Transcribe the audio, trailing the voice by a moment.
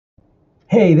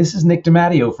Hey, this is Nick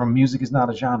DiMatteo from Music is Not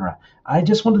a Genre. I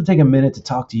just wanted to take a minute to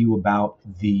talk to you about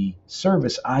the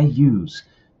service I use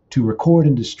to record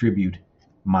and distribute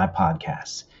my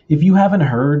podcasts. If you haven't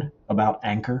heard about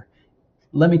Anchor,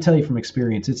 let me tell you from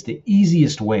experience, it's the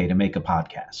easiest way to make a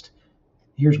podcast.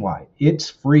 Here's why. It's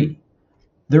free.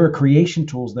 There are creation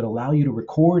tools that allow you to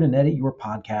record and edit your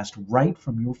podcast right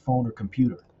from your phone or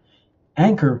computer.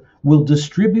 Anchor will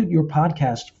distribute your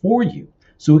podcast for you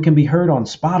so it can be heard on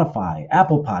Spotify,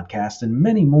 Apple Podcasts, and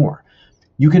many more.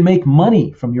 You can make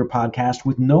money from your podcast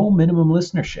with no minimum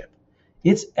listenership.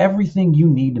 It's everything you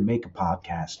need to make a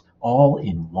podcast all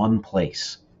in one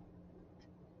place.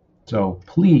 So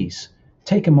please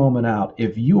take a moment out.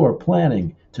 If you are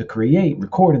planning to create,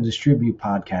 record, and distribute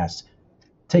podcasts,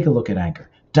 take a look at Anchor.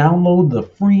 Download the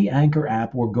free Anchor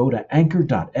app or go to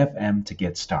anchor.fm to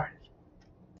get started.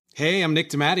 Hey, I'm Nick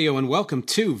DiMatteo, and welcome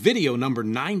to video number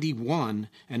 91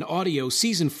 and audio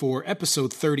season 4,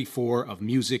 episode 34 of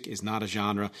Music is Not a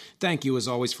Genre. Thank you, as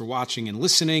always, for watching and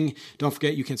listening. Don't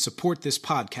forget you can support this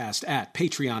podcast at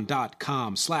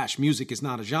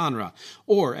patreon.com/musicisnotagenre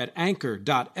or at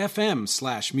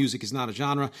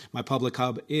anchor.fm/musicisnotagenre. My public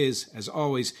hub is, as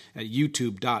always, at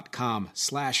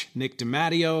youtube.com/Nick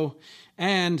DiMatteo.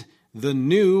 And the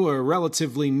new or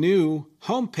relatively new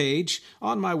homepage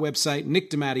on my website,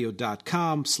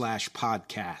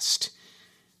 nickdimatteo.com/podcast.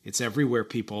 It's everywhere,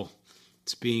 people.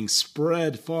 It's being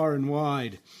spread far and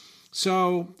wide.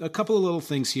 So a couple of little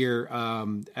things here.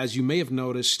 As you may have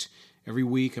noticed, every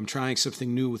week I'm trying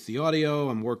something new with the audio.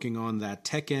 I'm working on that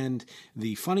tech end.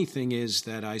 The funny thing is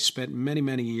that I spent many,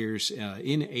 many years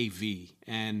in AV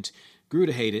and grew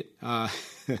to hate it.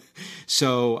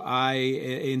 So I,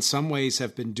 in some ways,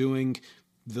 have been doing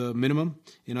the minimum.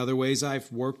 In other ways,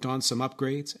 I've worked on some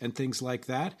upgrades and things like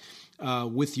that.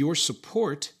 With your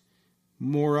support,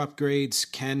 more upgrades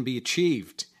can be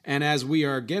achieved. And as we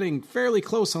are getting fairly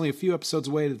close, only a few episodes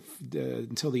away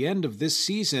until the end of this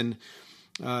season,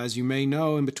 as you may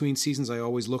know, in between seasons, I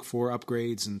always look for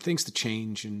upgrades and things to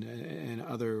change and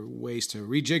other ways to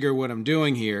rejigger what I'm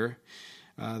doing here.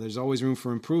 There's always room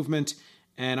for improvement,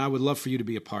 and I would love for you to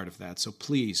be a part of that. So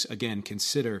please, again,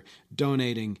 consider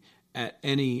donating at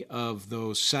any of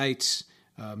those sites.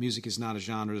 Music is Not a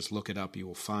Genre. Just look it up. You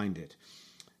will find it.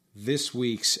 This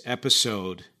week's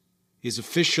episode is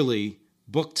officially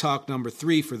Book Talk number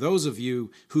 3. For those of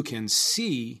you who can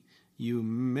see, you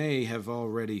may have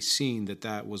already seen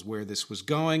that was where this was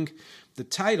going. The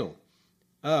title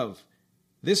of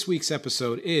this week's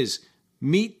episode is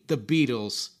Meet the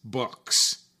Beatles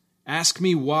Books. Ask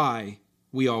me why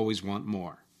we always want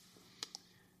more.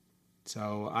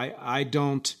 So I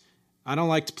don't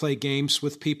like to play games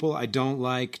with people. I don't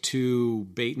like to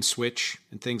bait and switch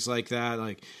and things like that.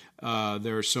 Like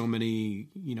there are so many,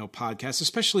 podcasts,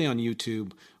 especially on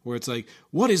YouTube, where it's like,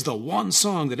 what is the one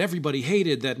song that everybody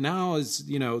hated that now is,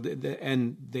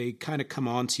 and they kind of come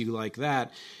on to you like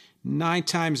that. 9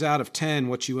 times out of 10,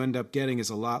 what you end up getting is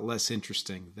a lot less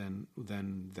interesting than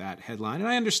that headline. And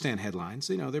I understand headlines.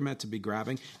 They're meant to be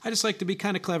grabbing. I just like to be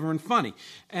kind of clever and funny.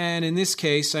 And in this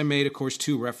case, I made, of course,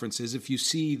 2 references. If you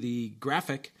see the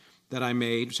graphic that I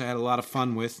made, which I had a lot of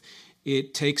fun with,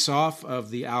 it takes off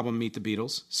of the album Meet the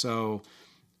Beatles. So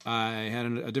I had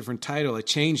a different title. I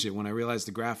changed it when I realized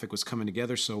the graphic was coming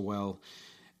together so well.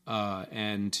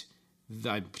 And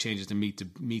I changed it to Meet the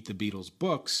Beatles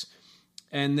Books.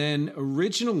 And then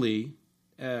originally,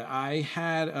 I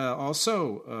had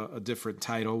also a different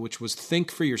title, which was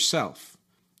Think for Yourself,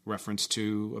 reference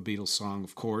to a Beatles song,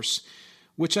 of course,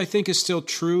 which I think is still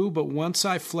true. But once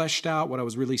I fleshed out what I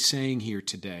was really saying here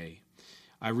today,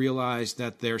 I realized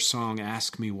that their song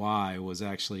Ask Me Why was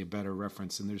actually a better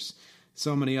reference. And there's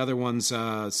so many other ones.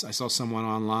 I saw someone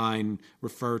online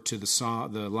refer to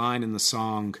the line in the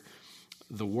song,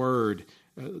 the word,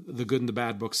 the good and the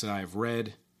bad books that I have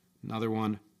read. Another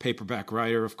one, Paperback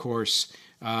Writer, of course.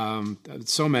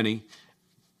 So many,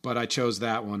 but I chose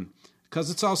that one because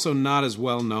it's also not as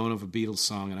well known of a Beatles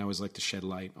song, and I always like to shed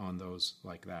light on those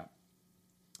like that.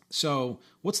 So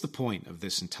what's the point of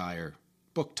this entire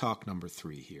Book Talk number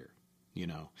 3 here?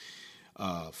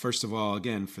 First of all,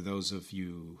 again, for those of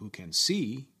you who can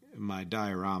see my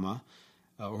diorama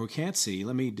or who can't see,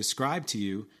 let me describe to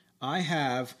you. I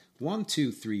have 1,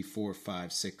 2, 3, 4,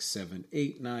 5, 6, 7,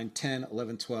 8, 9, 10,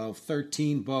 11, 12,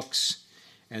 13 books,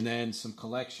 and then some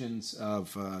collections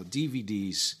of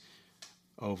DVDs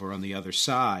over on the other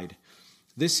side.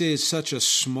 This is such a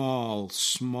small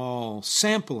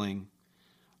sampling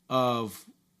of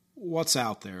what's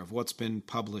out there, of what's been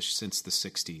published since the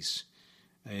 60s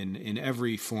in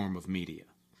every form of media.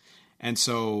 And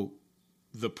so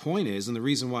the point is, and the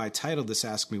reason why I titled this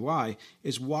Ask Me Why,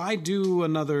 is why do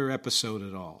another episode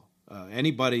at all?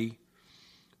 Anybody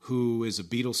who is a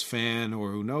Beatles fan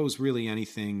or who knows really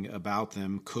anything about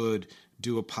them could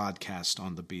do a podcast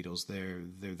on the Beatles.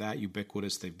 They're that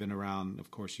ubiquitous. They've been around,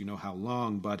 of course, you know how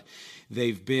long, but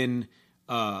they've been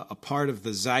a part of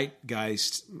the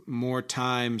zeitgeist more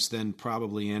times than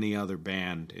probably any other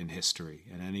band in history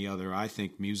and any other, I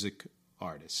think, music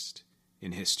artist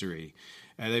in history.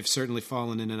 They've certainly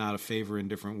fallen in and out of favor in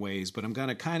different ways, but I'm going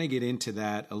to kind of get into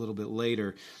that a little bit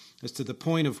later as to the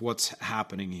point of what's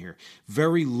happening here.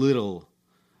 Very little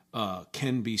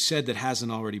can be said that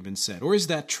hasn't already been said. Or is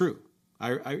that true?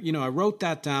 I wrote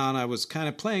that down. I was kind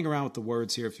of playing around with the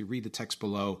words here if you read the text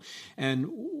below. And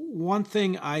one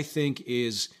thing I think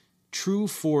is true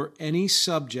for any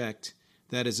subject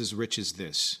that is as rich as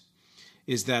this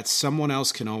is that someone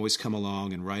else can always come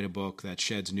along and write a book that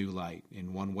sheds new light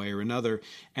in one way or another.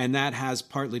 And that has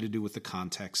partly to do with the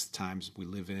context, the times we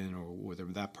live in, or whether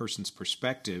that person's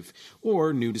perspective,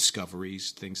 or new discoveries,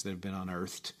 things that have been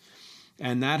unearthed.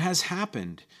 And that has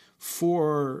happened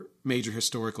for major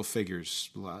historical figures,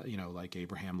 like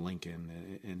Abraham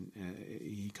Lincoln, and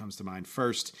he comes to mind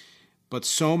first, but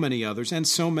so many others, and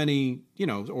so many,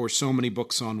 or so many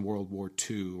books on World War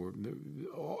II,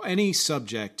 or any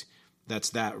subject that's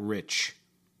that rich.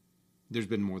 There's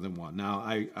been more than one. Now,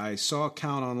 I saw a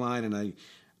count online, and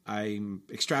I'm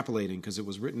extrapolating because it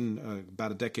was written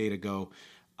about a decade ago.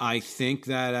 I think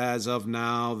that as of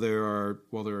now, there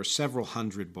are several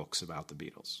hundred books about the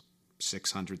Beatles.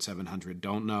 600, 700,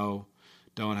 don't know,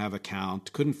 don't have a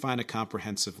count, couldn't find a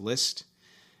comprehensive list.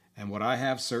 And what I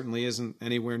have certainly isn't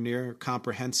anywhere near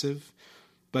comprehensive.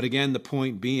 But again, the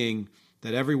point being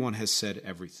that everyone has said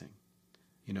everything.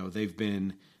 They've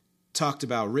been talked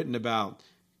about, written about,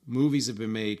 movies have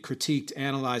been made, critiqued,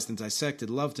 analyzed and dissected,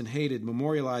 loved and hated,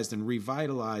 memorialized and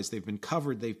revitalized. They've been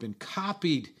covered, they've been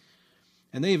copied,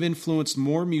 and they have influenced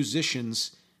more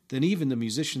musicians than even the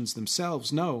musicians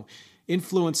themselves know.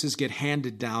 Influences get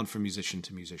handed down from musician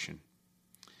to musician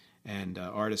and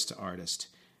artist to artist,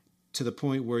 to the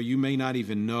point where you may not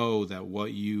even know that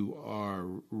what you are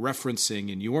referencing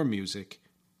in your music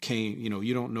came,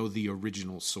 you don't know the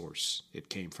original source it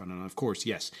came from. And of course,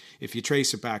 yes, if you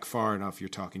trace it back far enough, you're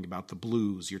talking about the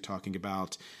blues, you're talking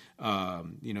about,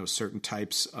 certain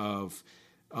types of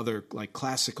other, like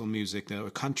classical music,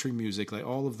 country music, like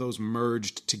all of those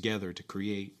merged together to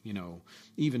create,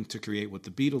 even to create what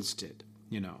the Beatles did,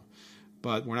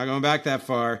 But we're not going back that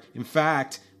far. In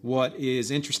fact, what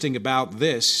is interesting about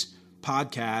this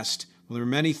podcast, well, there are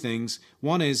many things.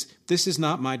 One is, this is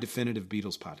not my definitive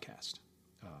Beatles podcast.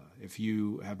 If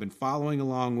you have been following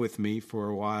along with me for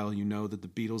a while, you know that the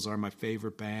Beatles are my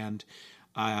favorite band.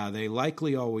 They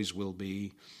likely always will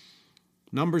be.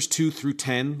 Numbers 2 through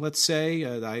 10, let's say,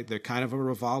 they're kind of a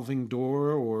revolving door,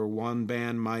 or one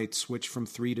band might switch from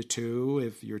 3 to 2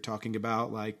 if you're talking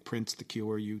about like Prince, The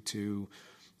Cure, U2,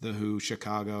 The Who,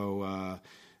 Chicago,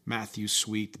 Matthew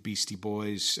Sweet, the Beastie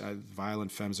Boys,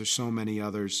 Violent Femmes. There's so many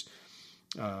others.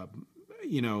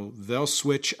 They'll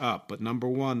switch up, but number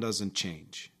 1 doesn't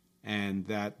change. And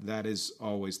that is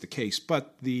always the case.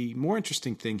 But the more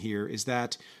interesting thing here is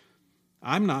that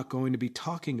I'm not going to be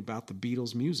talking about the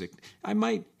Beatles' music. I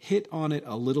might hit on it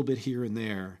a little bit here and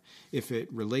there if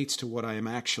it relates to what I am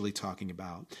actually talking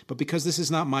about. But because this is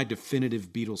not my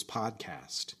definitive Beatles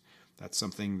podcast, that's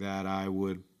something that I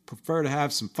would prefer to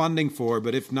have some funding for.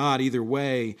 But if not, either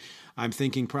way, I'm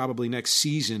thinking probably next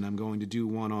season I'm going to do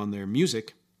one on their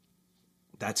music.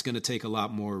 That's going to take a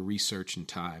lot more research and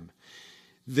time.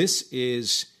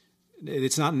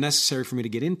 It's not necessary for me to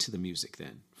get into the music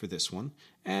then for this one,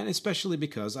 and especially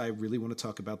because I really want to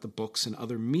talk about the books and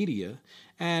other media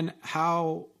and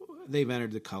how they've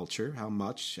entered the culture, how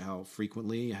much, how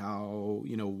frequently, how,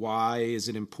 why is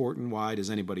it important? Why does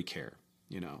anybody care?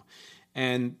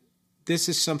 And this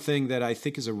is something that I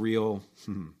think is a real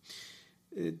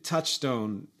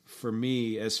touchstone for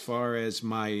me as far as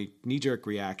my knee-jerk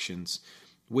reactions,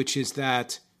 which is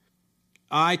that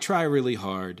I try really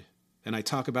hard, and I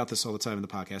talk about this all the time in the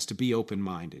podcast, to be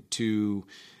open-minded, to,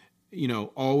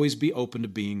 always be open to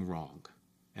being wrong.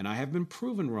 And I have been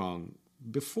proven wrong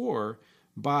before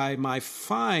by my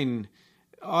fine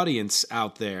audience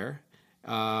out there.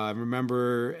 I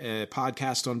remember a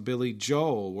podcast on Billy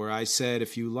Joel where I said,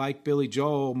 if you like Billy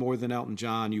Joel more than Elton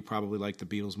John, you probably like the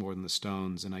Beatles more than the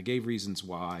Stones. And I gave reasons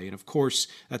why. And of course,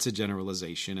 that's a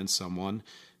generalization. And someone,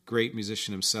 great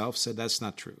musician himself, said that's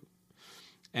not true.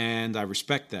 And I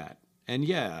respect that. And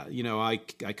yeah,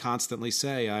 I constantly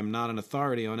say I'm not an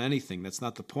authority on anything. That's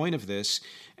not the point of this.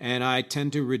 And I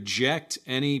tend to reject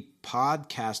any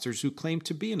podcasters who claim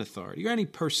to be an authority, or any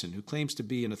person who claims to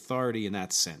be an authority in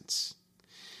that sense.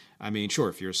 I mean, sure,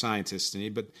 if you're a scientist,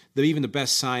 but even the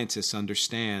best scientists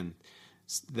understand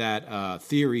that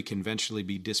theory can eventually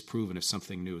be disproven if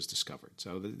something new is discovered.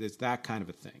 So it's that kind of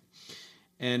a thing.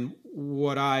 And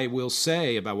what I will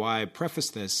say about why I preface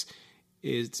this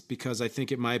is because I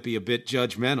think it might be a bit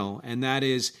judgmental, and that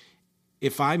is,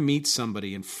 if I meet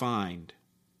somebody and find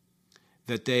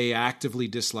that they actively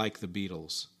dislike the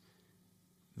Beatles,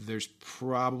 there's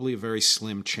probably a very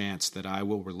slim chance that I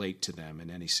will relate to them in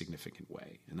any significant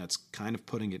way. And that's kind of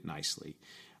putting it nicely.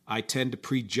 I tend to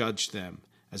prejudge them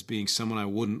as being someone I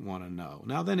wouldn't want to know.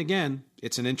 Now, then again,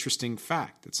 it's an interesting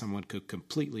fact that someone could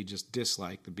completely just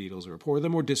dislike the Beatles or abhor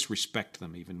them or disrespect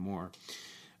them even more.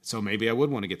 So maybe I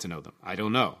would want to get to know them. I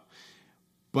don't know.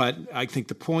 But I think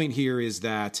the point here is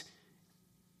that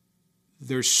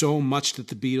there's so much that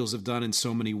the Beatles have done in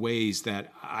so many ways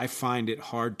that I find it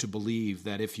hard to believe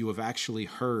that if you have actually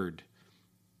heard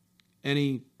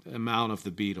any amount of the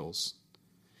Beatles,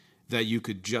 that you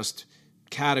could just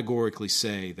categorically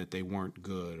say that they weren't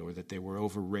good or that they were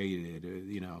overrated.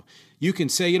 Or, you can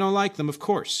say you don't like them, of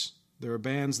course. There are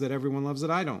bands that everyone loves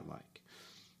that I don't like.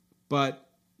 But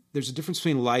there's a difference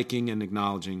between liking and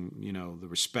acknowledging, the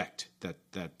respect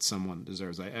that someone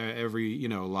deserves. A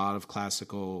lot of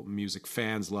classical music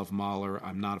fans love Mahler.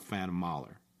 I'm not a fan of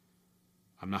Mahler.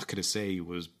 I'm not going to say he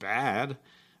was bad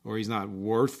or he's not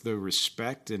worth the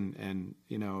respect and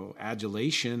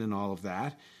adulation and all of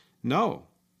that. No,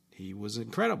 he was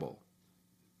incredible.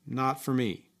 Not for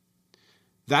me.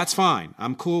 That's fine.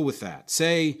 I'm cool with that.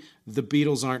 Say the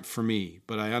Beatles aren't for me,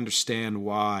 but I understand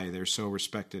why they're so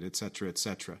respected, etc.,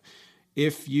 etc.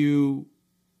 If you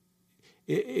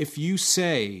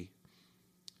say,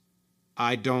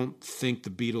 I don't think the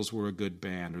Beatles were a good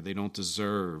band or they don't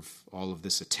deserve all of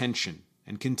this attention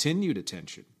and continued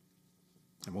attention,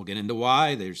 and we'll get into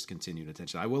why there's continued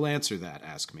attention. I will answer that.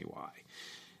 Ask me why.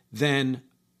 Then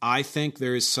I think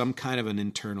there is some kind of an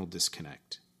internal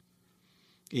disconnect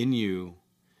in you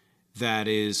that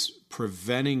is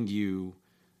preventing you,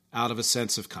 out of a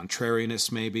sense of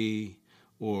contrariness maybe,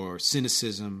 or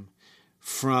cynicism,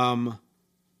 from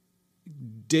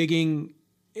digging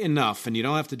enough, and you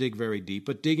don't have to dig very deep,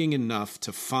 but digging enough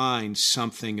to find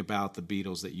something about the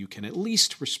Beatles that you can at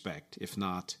least respect, if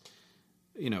not,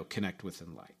 connect with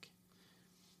and like.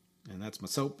 And that's my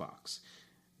soapbox.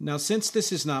 Now, since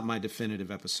this is not my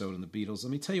definitive episode on the Beatles,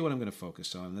 let me tell you what I'm going to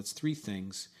focus on. That's three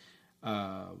things.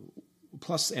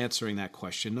 Plus answering that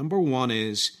question. Number one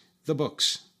is the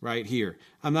books right here.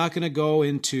 I'm not going to go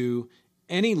into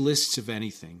any lists of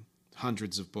anything,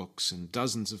 hundreds of books and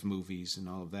dozens of movies and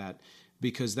all of that,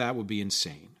 because that would be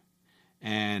insane.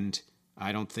 And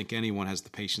I don't think anyone has the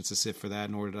patience to sit for that,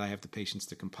 nor did I have the patience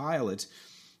to compile it.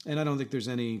 And I don't think there's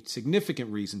any significant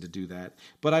reason to do that.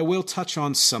 But I will touch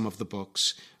on some of the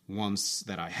books, ones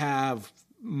that I have,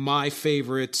 my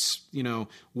favorites,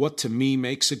 what to me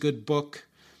makes a good book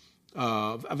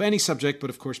of any subject, but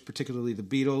of course, particularly the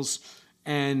Beatles,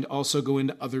 and also go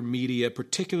into other media,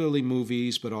 particularly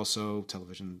movies, but also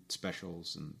television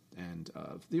specials and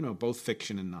both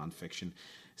fiction and nonfiction.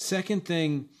 Second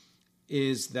thing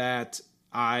is that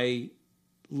I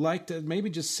like to maybe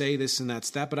just say this and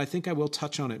that's that, but I think I will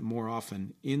touch on it more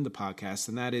often in the podcast,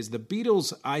 and that is the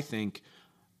Beatles, I think,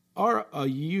 are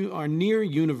near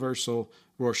universal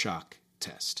Rorschach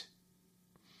test.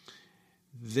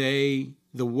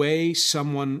 The way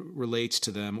someone relates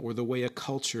to them or the way a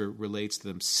culture relates to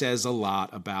them says a lot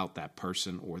about that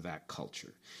person or that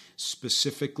culture.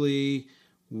 Specifically,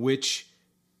 which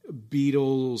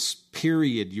Beatles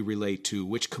period you relate to,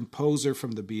 which composer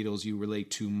from the Beatles you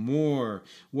relate to more,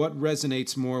 what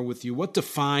resonates more with you, what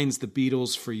defines the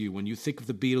Beatles for you. When you think of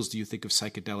the Beatles, do you think of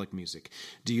psychedelic music?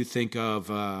 Do you think of,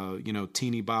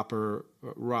 teeny bopper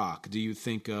rock? Do you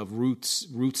think of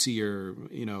rootsier,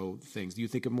 things? Do you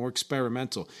think of more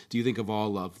experimental? Do you think of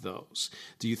all of those?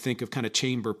 Do you think of kind of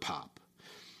chamber pop?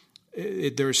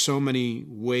 There are so many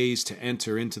ways to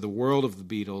enter into the world of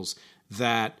the Beatles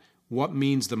that what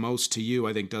means the most to you,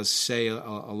 I think, does say a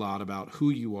lot about who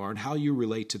you are and how you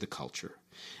relate to the culture.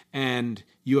 And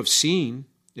you have seen,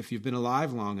 if you've been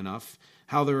alive long enough,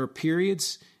 how there are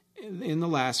periods in the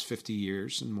last 50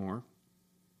 years and more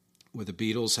where the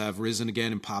Beatles have risen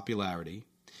again in popularity.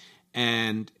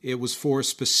 And it was for a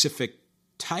specific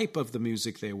type of the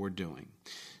music they were doing.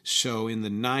 So in the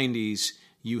 90s,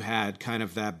 you had kind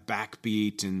of that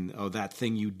backbeat and that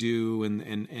thing you do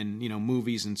and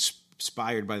movies and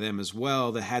inspired by them as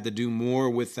well, that had to do more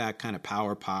with that kind of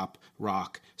power pop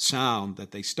rock sound that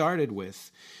they started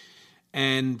with.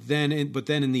 And then, but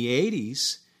then in the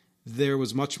 80s, there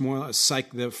was much more on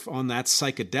that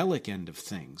psychedelic end of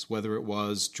things, whether it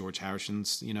was George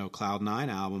Harrison's, Cloud Nine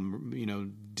album,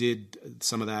 did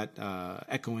some of that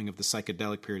echoing of the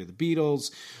psychedelic period of the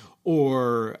Beatles,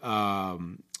 or,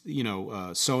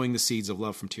 Sowing the Seeds of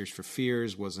Love from Tears for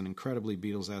Fears was an incredibly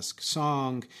Beatles-esque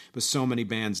song, but so many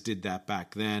bands did that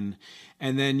back then.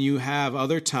 And then you have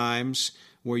other times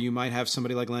where you might have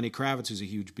somebody like Lenny Kravitz, who's a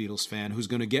huge Beatles fan, who's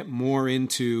going to get more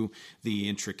into the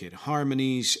intricate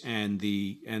harmonies and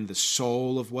the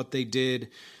soul of what they did.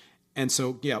 And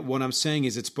so, yeah, what I'm saying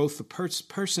is it's both the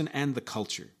person and the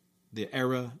culture, the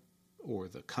era or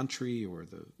the country or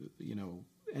the,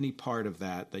 any part of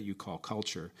that you call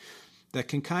culture, that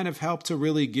can kind of help to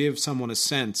really give someone a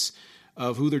sense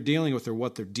of who they're dealing with or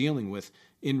what they're dealing with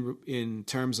in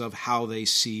terms of how they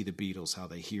see the Beatles, how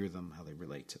they hear them, how they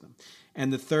relate to them.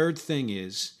 And the third thing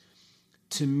is,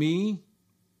 to me,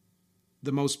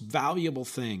 the most valuable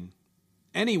thing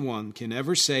anyone can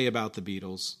ever say about the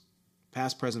Beatles,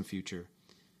 past, present, future,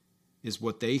 is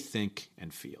what they think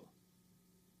and feel.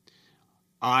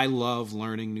 I love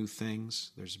learning new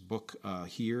things. There's a book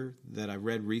here that I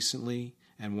read recently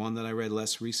and one that I read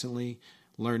less recently.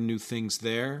 Learn new things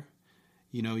there.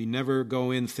 You never go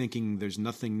in thinking there's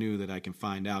nothing new that I can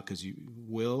find out, because you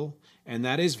will, and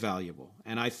that is valuable.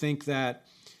 And I think that,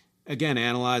 again,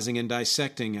 analyzing and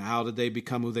dissecting how did they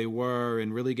become who they were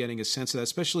and really getting a sense of that,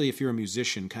 especially if you're a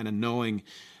musician, kind of knowing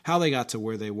how they got to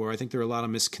where they were. I think there are a lot of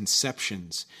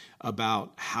misconceptions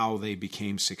about how they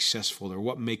became successful or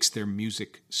what makes their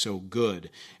music so good.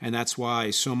 And that's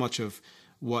why so much of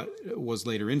what was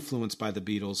later influenced by the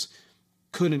Beatles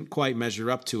couldn't quite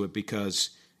measure up to it,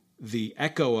 because the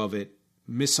echo of it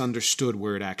misunderstood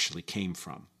where it actually came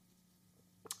from.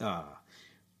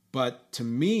 But to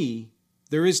me,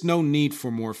 there is no need for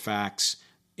more facts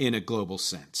in a global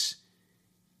sense.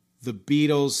 The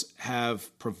Beatles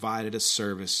have provided a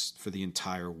service for the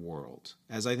entire world,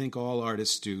 as I think all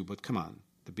artists do, but come on,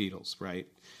 the Beatles, right?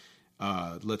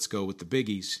 Let's go with the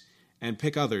biggies and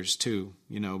pick others too,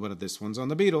 but this one's on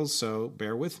the Beatles, so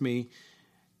bear with me.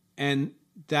 And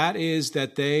that is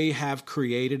that they have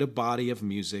created a body of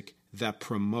music that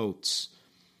promotes,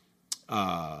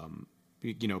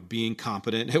 being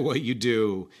competent at what you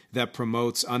do, that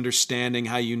promotes understanding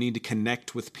how you need to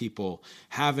connect with people,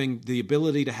 having the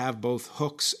ability to have both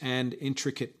hooks and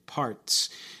intricate parts,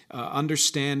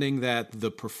 understanding that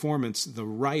the performance, the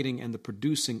writing, and the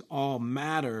producing all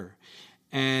matter,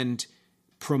 and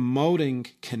promoting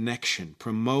connection,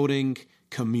 promoting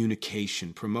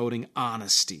communication, promoting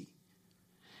honesty.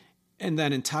 And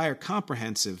that entire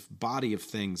comprehensive body of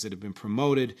things that have been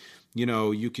promoted,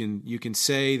 you can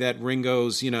say that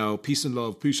Ringo's, peace and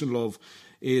love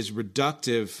is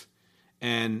reductive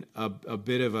and a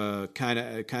bit of a kind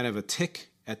of a tick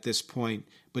at this point,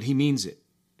 but he means it.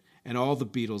 And all the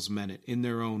Beatles meant it in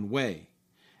their own way.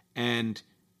 And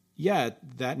yeah,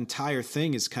 that entire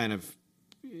thing is kind of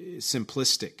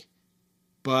simplistic.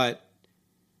 But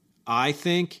I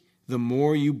think the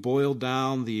more you boil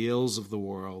down the ills of the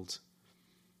world,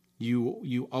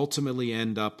 you ultimately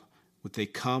end up with they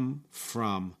come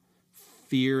from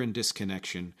fear and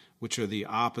disconnection, which are the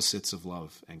opposites of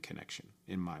love and connection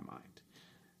in my mind.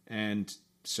 And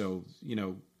so,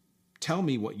 tell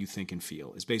me what you think and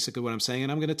feel is basically what I'm saying.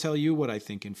 And I'm going to tell you what I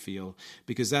think and feel,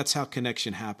 because that's how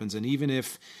connection happens. And even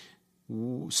if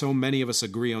so many of us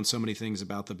agree on so many things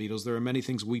about the Beatles, there are many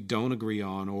things we don't agree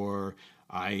on, or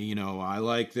I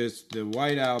like the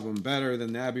White Album better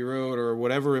than Abbey Road, or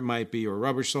whatever it might be, or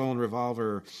Rubber Soul and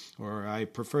Revolver, or I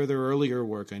prefer their earlier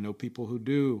work. I know people who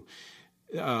do.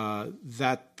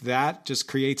 That just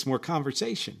creates more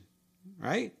conversation,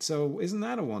 right? So isn't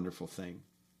that a wonderful thing?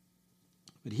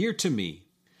 But here to me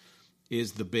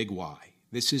is the big why.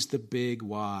 This is the big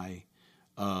why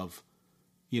of,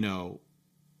 the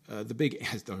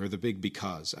big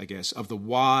because, I guess, of the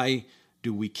why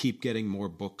do we keep getting more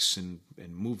books and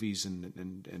movies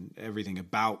and everything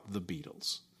about the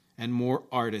Beatles, and more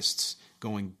artists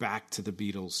going back to the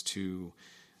Beatles to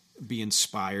be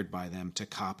inspired by them, to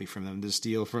copy from them, to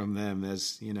steal from them,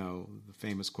 as the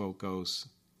famous quote goes,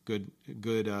 good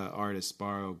artists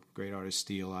borrow, great artists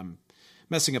steal. I'm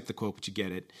messing up the quote, but you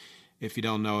get it. If you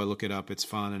don't know it, look it up. It's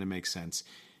fun and it makes sense.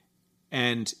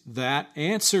 And that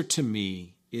answer to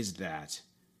me is that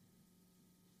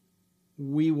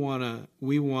we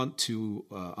want to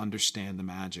understand the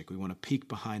magic. We want to peek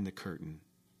behind the curtain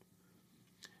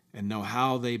and know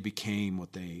how they became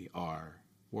what they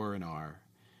were and are.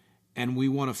 And we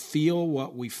want to feel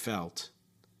what we felt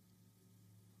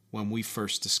when we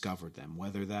first discovered them,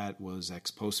 whether that was ex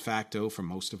post facto, for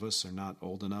most of us are not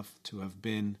old enough to have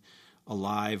been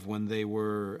alive when they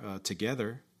were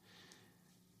together,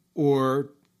 or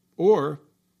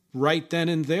right then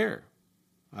and there.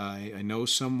 I know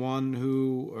someone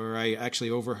or I actually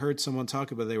overheard someone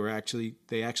talk about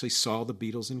they actually saw the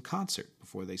Beatles in concert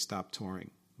before they stopped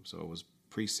touring. So it was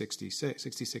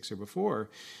pre-66 or before.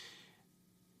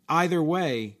 Either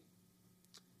way,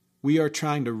 we are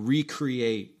trying to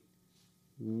recreate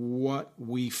what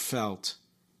we felt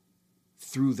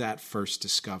through that first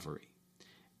discovery.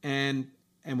 And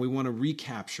we want to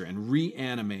recapture and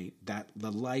reanimate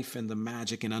the life and the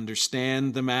magic and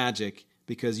understand the magic,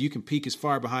 because you can peek as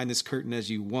far behind this curtain as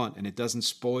you want and it doesn't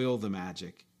spoil the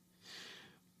magic.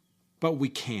 But we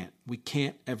can't. We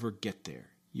can't ever get there.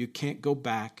 You can't go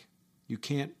back. You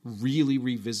can't really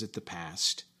revisit the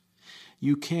past.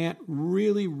 You can't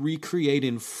really recreate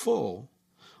in full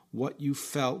what you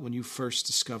felt when you first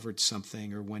discovered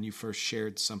something or when you first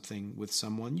shared something with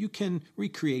someone. You can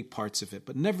recreate parts of it,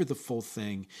 but never the full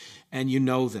thing. And you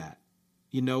know that.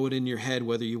 You know it in your head,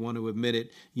 whether you want to admit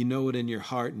it. You know it in your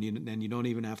heart, and you don't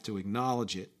even have to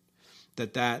acknowledge it.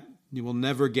 That you will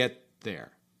never get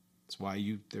there. That's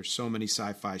why there's so many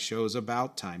sci-fi shows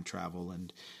about time travel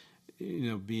and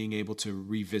being able to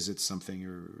revisit something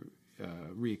or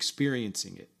re-experience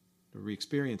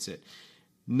it.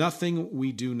 Nothing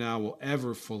we do now will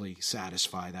ever fully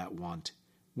satisfy that want,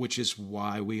 which is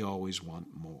why we always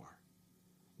want more.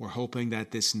 We're hoping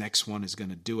that this next one is going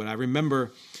to do it. I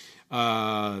remember,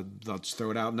 I'll just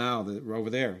throw it out now, over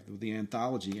there, the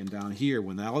anthology, and down here,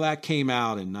 when all that came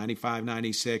out in 95,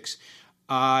 96,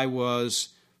 I was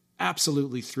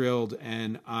absolutely thrilled,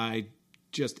 and I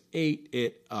just ate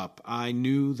it up. I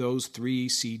knew those 3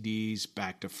 CDs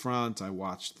back to front. I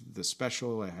watched the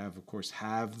special. I have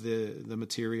the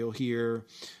material here.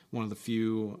 One of the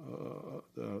few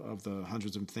of the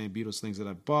hundreds of Beatles things that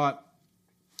I bought.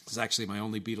 It's actually my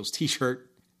only Beatles t-shirt,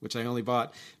 which I only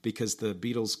bought because the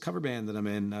Beatles cover band that I'm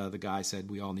in, the guy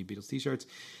said we all need Beatles t-shirts.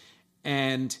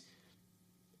 And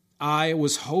I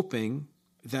was hoping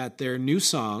that their new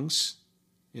songs,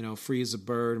 Free as a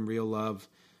Bird and Real Love,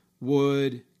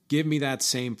 would give me that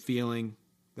same feeling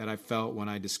that I felt when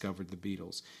I discovered the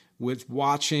Beatles, with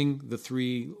watching the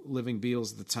 3 living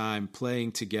Beatles at the time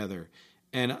playing together.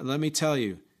 And let me tell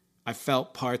you, I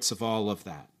felt parts of all of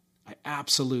that. I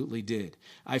absolutely did.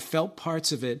 I felt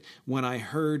parts of it when I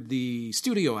heard the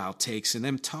studio outtakes and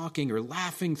them talking or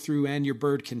laughing through And Your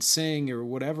Bird Can Sing or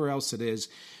whatever else it is.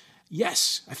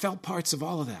 Yes, I felt parts of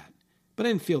all of that, but I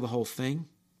didn't feel the whole thing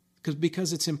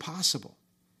because it's impossible.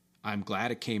 I'm glad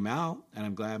it came out, and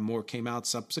I'm glad more came out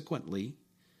subsequently.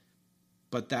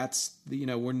 But that's,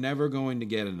 we're never going to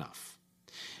get enough.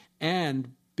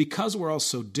 And because we're all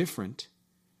so different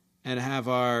and have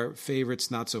our favorites,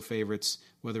 not so favorites,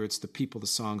 whether it's the people, the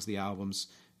songs, the albums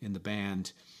in the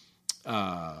band,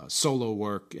 solo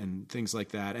work and things like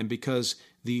that, and because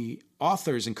the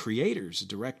authors and creators,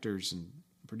 directors and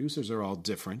producers are all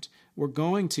different, we're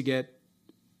going to get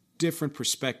different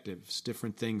perspectives,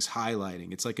 different things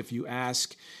highlighting. It's like if you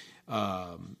ask,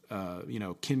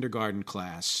 kindergarten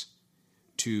class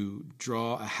to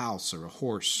draw a house or a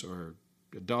horse or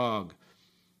a dog,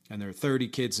 and there are 30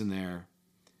 kids in there,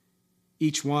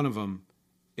 each one of them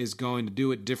is going to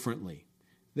do it differently.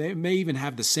 They may even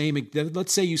have the same,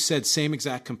 let's say you said same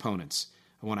exact components.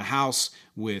 I want a house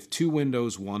with 2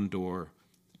 windows, 1 door,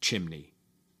 chimney.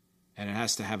 And it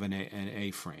has to have an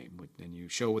A-frame. And you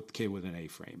show what the kid with an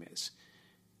A-frame is.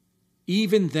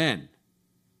 Even then,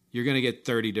 you're going to get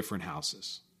 30 different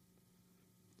houses.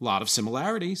 A lot of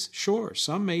similarities, sure.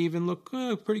 Some may even look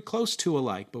pretty close to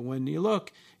alike. But when you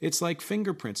look, it's like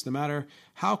fingerprints. No matter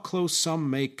how close some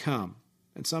may come,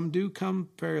 and some do come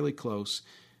fairly close,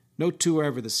 no 2 are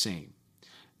ever the same.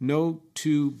 No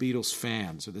 2 Beatles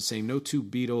fans are the same. No 2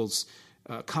 Beatles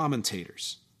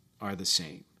commentators are the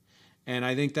same. And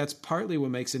I think that's partly what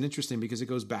makes it interesting, because it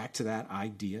goes back to that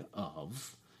idea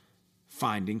of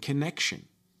finding connection.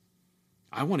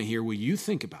 I want to hear what you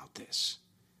think about this.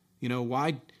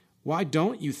 Why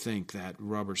don't you think that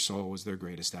Rubber Soul was their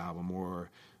greatest album,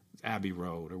 or Abbey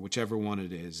Road, or whichever one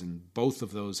it is? And both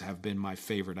of those have been my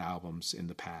favorite albums in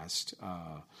the past.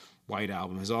 White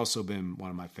Album has also been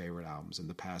one of my favorite albums in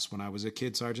the past. When I was a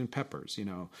kid, Sgt. Pepper's,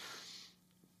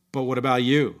 But what about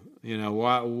you?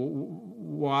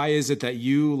 Why is it that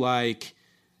you like,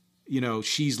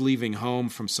 She's Leaving Home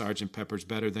from Sgt. Pepper's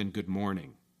better than Good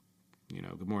Morning?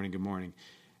 Good Morning.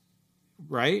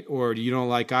 Right? Or you don't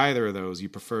like either of those? You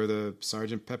prefer the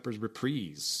Sgt. Pepper's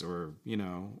Reprise or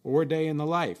Day in the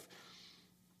Life?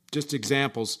 Just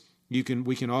examples.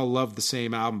 we can all love the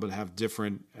same album, but have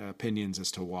different opinions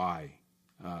as to why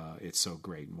it's so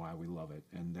great and why we love it.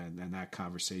 And that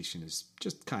conversation is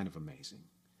just kind of amazing.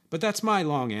 But that's my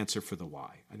long answer for the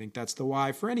why. I think that's the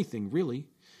why for anything, really.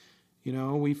 You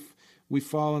know, we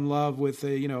fall in love with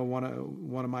one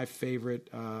of my favorite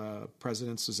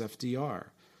presidents was FDR.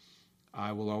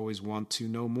 I will always want to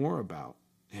know more about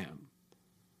him.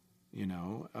 You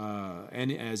know,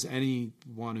 and as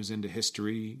anyone who's into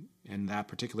history and that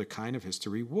particular kind of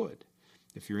history would.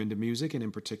 If you're into music, and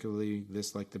in particularly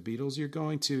this, like the Beatles, you're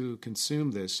going to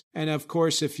consume this. And of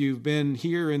course, if you've been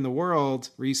here in the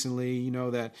world recently, you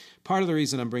know that part of the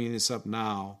reason I'm bringing this up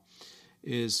now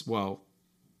is, well,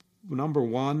 number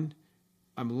one,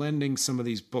 I'm lending some of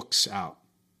these books out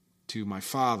to my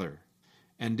father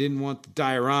and didn't want the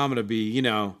diorama to be,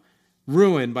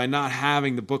 ruined by not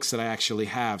having the books that I actually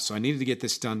have. So I needed to get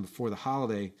this done before the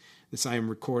holiday. I am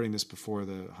recording this before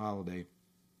the holiday.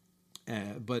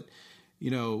 But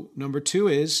number two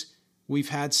is we've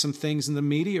had some things in the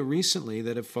media recently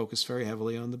that have focused very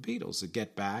heavily on the Beatles. The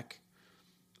Get Back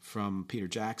from Peter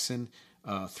Jackson,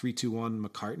 321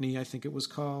 McCartney, I think it was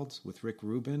called, with Rick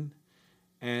Rubin,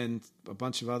 and a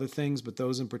bunch of other things, but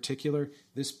those in particular.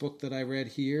 This book that I read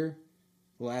here,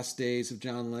 The Last Days of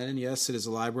John Lennon, yes, it is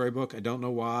a library book. I don't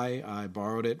know why. I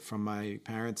borrowed it from my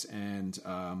parents, and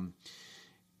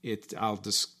I'll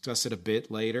discuss it a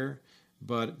bit later.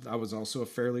 But that was also a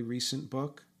fairly recent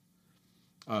book.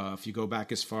 If you go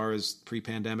back as far as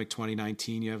pre-pandemic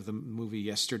 2019, you have the movie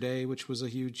Yesterday, which was a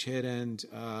huge hit and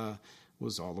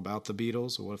was all about the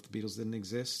Beatles. Or what if the Beatles didn't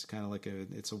exist? Kind of like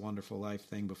It's a Wonderful Life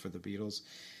thing, but for the Beatles,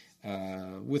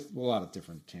 with a lot of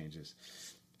different changes.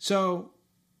 So,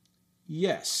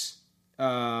 yes,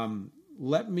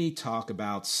 let me talk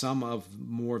about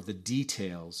more of the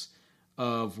details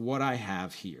of what I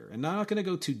have here. And I'm not going to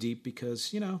go too deep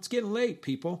because, it's getting late,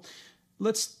 people.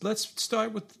 Let's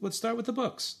start with the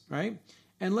books, right?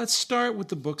 And let's start with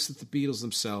the books that the Beatles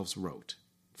themselves wrote.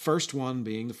 First one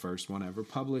being the first one ever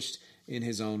published in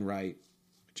his own right,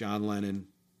 John Lennon.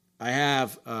 I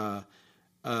have a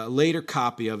later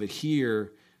copy of it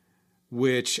here,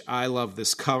 which I love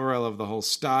this cover. I love the whole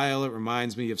style. It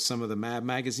reminds me of some of the Mad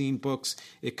Magazine books.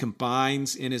 It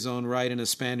combines In His Own Right and A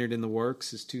Spaniard in the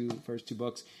Works, his first two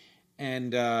books.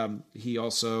 And he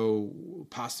also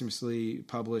posthumously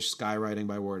published Skywriting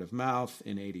by Word of Mouth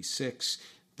in 1986.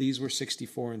 These were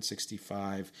 1964 and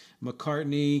 1965.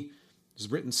 McCartney has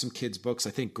written some kids' books, I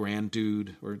think Grand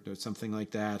Dude or something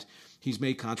like that. He's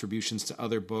made contributions to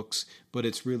other books, but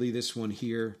it's really this one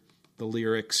here, The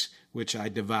Lyrics, which I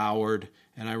devoured,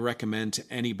 and I recommend to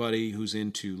anybody who's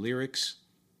into lyrics,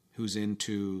 who's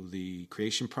into the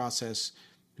creation process,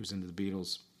 who's into the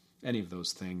Beatles, any of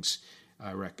those things.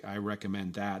 I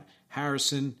recommend that.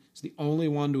 Harrison is the only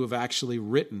one to have actually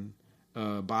written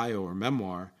a bio or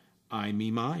memoir, I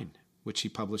Me Mine, which he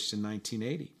published in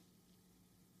 1980,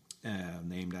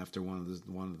 named after one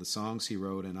of the songs he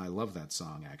wrote, and I love that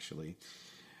song actually.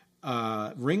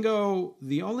 Ringo,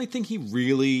 the only thing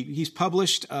he's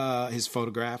published his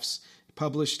photographs. He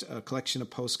published a collection of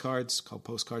postcards called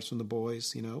Postcards from the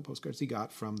Boys, postcards he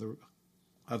got from the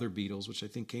other Beatles, which I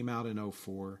think came out in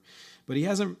 2004. But he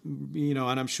hasn't, and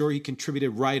I'm sure he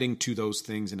contributed writing to those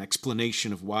things, an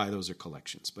explanation of why those are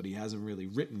collections, but he hasn't really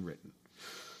written.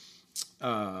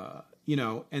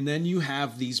 And then you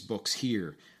have these books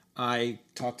here. I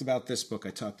talked about this book.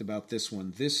 I talked about this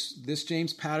one. This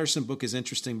James Patterson book is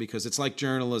interesting because it's like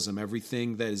journalism.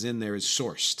 Everything that is in there is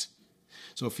sourced.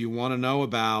 So if you want to know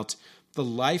about the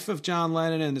life of John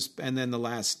Lennon and then the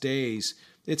last days,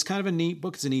 it's kind of a neat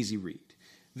book. It's an easy read.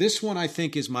 This one I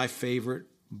think is my favorite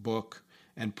book,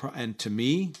 and to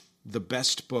me, the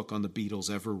best book on the Beatles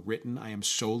ever written. I am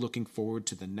so looking forward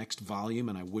to the next volume,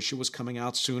 and I wish it was coming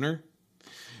out sooner,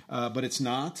 but it's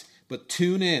not. But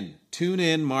tune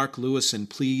in, Mark Lewis, and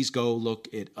please go look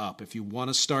it up. If you want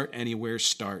to start anywhere,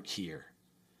 start here.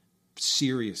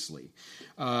 Seriously.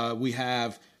 We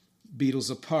have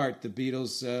Beatles Apart, the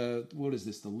Beatles, what is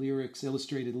this? The Lyrics,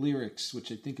 Illustrated Lyrics,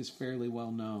 which I think is fairly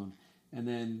well known. And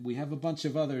then we have a bunch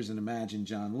of others, and Imagine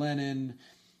John Lennon.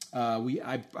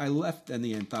 I left in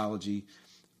the anthology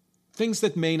things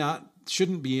that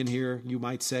shouldn't be in here, you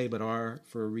might say, but are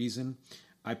for a reason.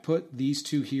 I put these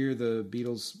two here, the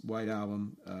Beatles White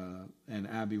Album and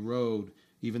Abbey Road,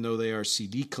 even though they are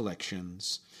CD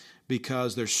collections,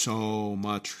 because there's so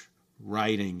much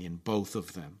writing in both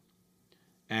of them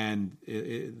and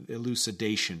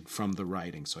elucidation from the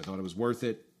writing. So I thought it was worth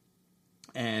it.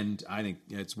 And I think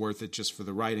it's worth it just for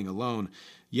the writing alone.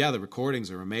 Yeah, the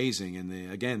recordings are amazing. And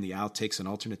the outtakes and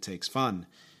alternate takes, fun.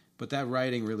 But that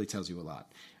writing really tells you a lot.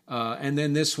 And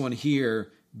then this one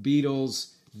here,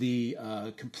 Beatles, the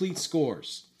complete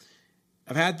scores.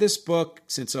 I've had this book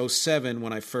since '07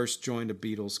 when I first joined a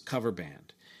Beatles cover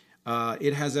band.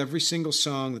 It has every single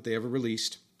song that they ever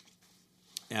released.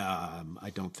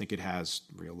 I don't think it has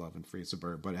Real Love and Free as a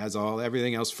Bird, but it has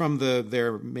everything else from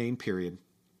their main period.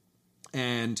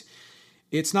 And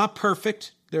it's not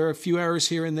perfect. There are a few errors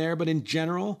here and there, but in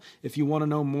general, if you want to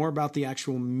know more about the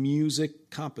actual music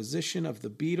composition of the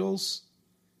Beatles,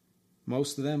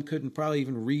 most of them couldn't probably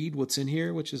even read what's in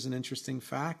here, which is an interesting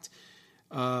fact.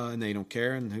 And they don't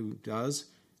care, and who does?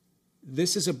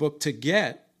 This is a book to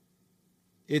get.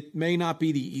 It may not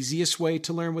be the easiest way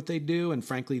to learn what they do, and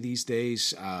frankly, these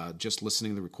days, just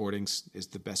listening to the recordings is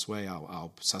the best way.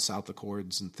 I'll suss out the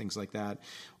chords and things like that,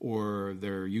 or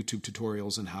their YouTube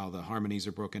tutorials and how the harmonies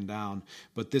are broken down.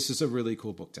 But this is a really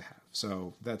cool book to have.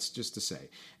 So that's just to say.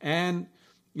 And,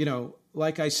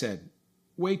 like I said,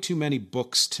 way too many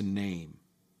books to name,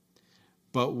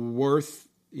 but worth,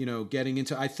 getting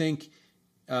into. I think...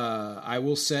 I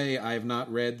will say I have not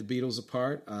read The Beatles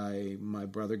Apart. My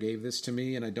brother gave this to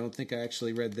me, and I don't think I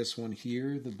actually read this one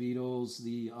here, The Beatles,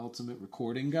 The Ultimate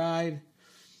Recording Guide.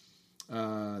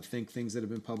 I think things that have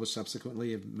been published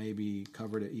subsequently have maybe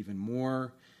covered it even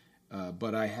more.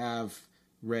 But I have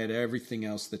read everything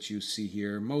else that you see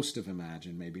here, most of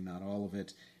Imagine, maybe not all of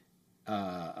it.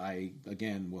 I,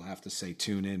 again, will have to say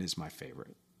Tune In is my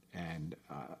favorite. And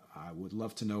I would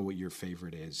love to know what your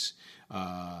favorite is.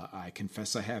 I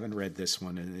confess I haven't read this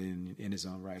one in his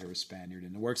own right, or a Spaniard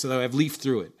in the works, although I've leafed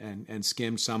through it and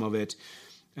skimmed some of it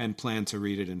and plan to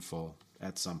read it in full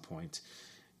at some point.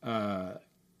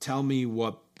 Tell me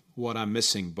what I'm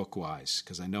missing book-wise,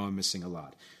 because I know I'm missing a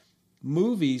lot.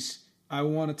 Movies I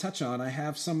want to touch on. I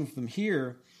have some of them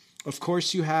here. Of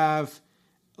course, you have,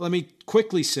 let me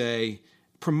quickly say,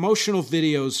 promotional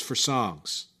videos for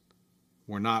songs.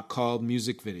 Were not called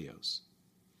music videos,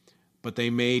 but they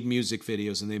made music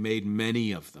videos, and they made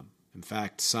many of them. In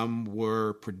fact, some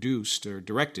were produced or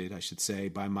directed, I should say,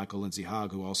 by Michael Lindsay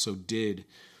Hogg, who also did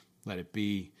Let It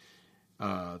Be,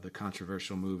 the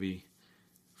controversial movie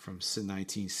from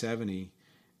 1970,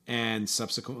 and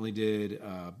subsequently did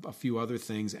a few other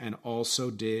things, and also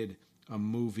did a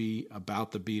movie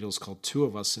about the Beatles called Two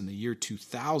of Us in the year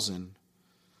 2000,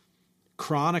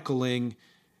 chronicling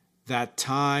that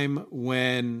time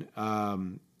when,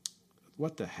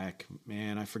 what the heck,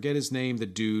 man, I forget his name, the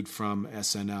dude from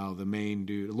SNL, the main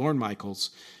dude, Lorne Michaels,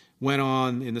 went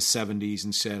on in the 70s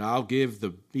and said, I'll give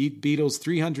the Beatles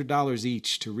 $300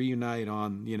 each to reunite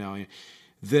on,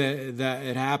 that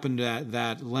it happened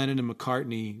that Lennon and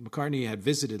McCartney had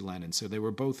visited Lennon, so they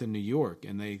were both in New York,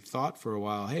 and they thought for a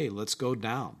while, hey, let's go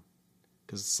down.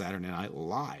 Because Saturday Night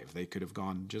Live, they could have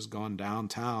gone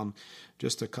downtown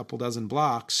just a couple dozen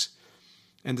blocks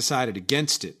and decided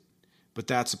against it. But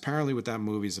that's apparently what that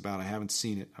movie is about. I haven't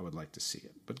seen it. I would like to see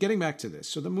it. But getting back to this.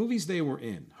 So the movies they were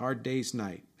in: Hard Day's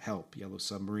Night, Help, Yellow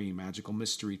Submarine, Magical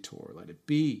Mystery Tour, Let It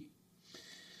Be.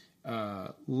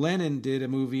 Lennon did a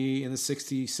movie in the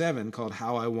 1967 called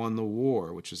How I Won the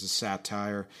War, which was a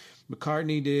satire.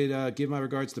 McCartney did Give My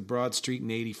Regards to Broad Street in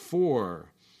 1984.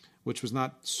 Which was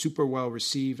not super well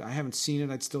received. I haven't seen it.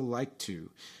 I'd still like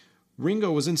to.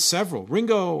 Ringo was in several.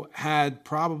 Ringo had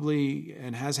probably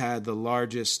and has had the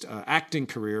largest acting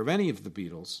career of any of the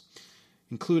Beatles,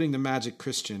 including The Magic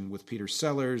Christian with Peter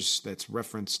Sellers that's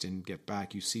referenced in Get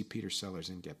Back. You see Peter Sellers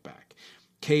in Get Back.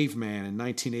 Caveman in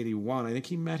 1981. I think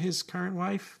he met his current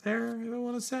wife there, I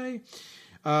want to say.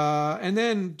 And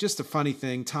then just a funny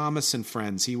thing, Thomas and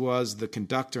Friends. He was the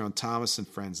conductor on Thomas and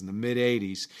Friends in the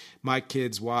mid-'80s. My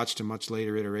kids watched a much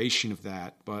later iteration of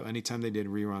that, but anytime they did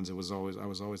reruns, I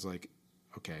was always like,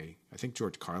 okay, I think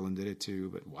George Carlin did it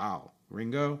too, but wow,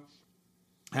 Ringo.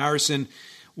 Harrison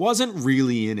wasn't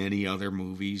really in any other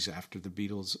movies after the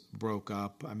Beatles broke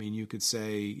up. I mean, you could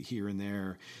say here and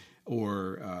there,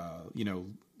 or,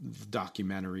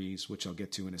 documentaries, which I'll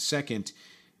get to in a second.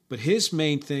 But his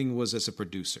main thing was as a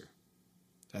producer,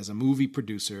 as a movie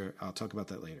producer. I'll talk about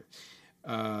that later.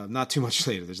 Not too much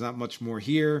later. There's not much more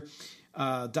here.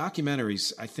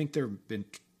 Documentaries, I think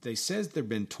they says there have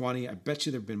been 20. I bet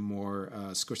you there have been more.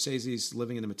 Scorsese's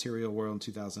Living in the Material World in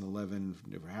 2011.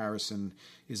 Harrison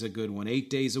is a good one. 8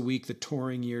 Days a Week, The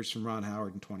Touring Years from Ron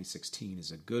Howard in 2016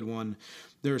 is a good one.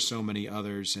 There are so many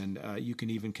others, and you can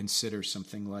even consider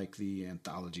something like the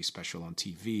anthology special on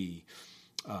TV,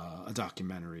 a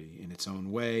documentary in its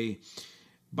own way.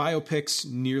 Biopics,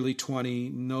 nearly 20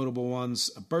 notable ones.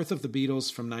 Birth of the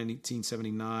Beatles from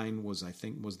 1979 was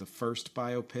the first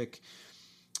biopic.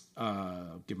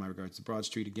 Give My Regards to Broad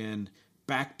Street again.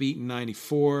 Backbeat in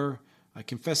 94. I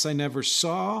confess I never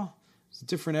saw, It's a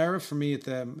different era for me at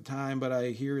that time, but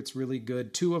I hear it's really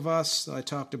good. Two of Us, I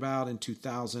talked about in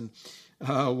 2000.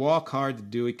 Walk Hard,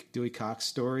 the Dewey Cox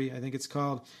story, I think it's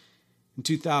called, in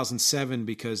 2007,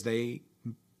 because they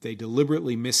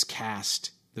deliberately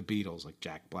miscast the Beatles, like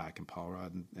Jack Black and Paul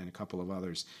Rudd and a couple of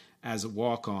others, as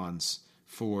walk-ons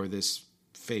for this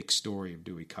fake story of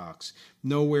Dewey Cox.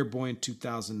 Nowhere Boy in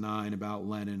 2009 about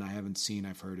Lennon, I haven't seen,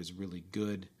 I've heard is really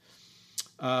good.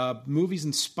 Movies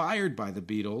inspired by the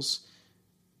Beatles.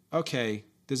 Okay,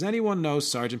 does anyone know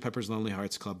Sgt. Pepper's Lonely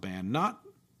Hearts Club Band? Not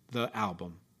the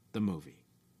album, the movie.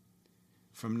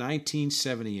 From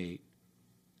 1978.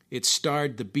 It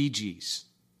starred the Bee Gees,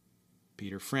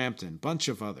 Peter Frampton, bunch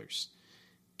of others.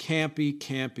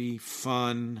 Campy,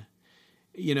 fun.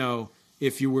 You know,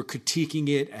 if you were critiquing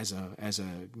it as a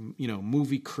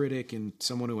movie critic and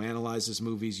someone who analyzes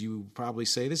movies, you probably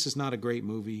say this is not a great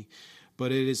movie,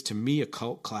 but it is to me a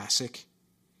cult classic.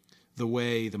 The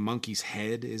way The Monkey's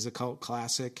Head is a cult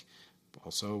classic.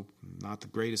 Also, not the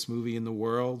greatest movie in the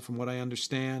world, from what I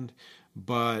understand.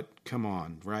 But come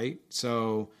on, right?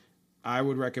 So I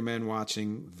would recommend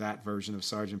watching that version of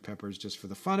Sgt. Pepper's just for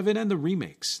the fun of it, and the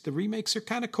remakes. The remakes are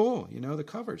kind of cool, the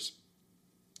covers.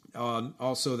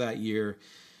 Also that year,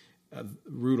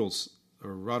 Ruddles,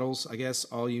 I guess,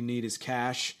 All You Need Is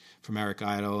Cash from Eric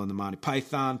Idle and the Monty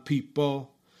Python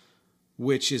people,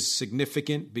 which is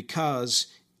significant because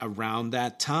around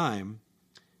that time,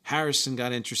 Harrison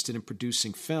got interested in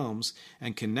producing films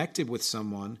and connected with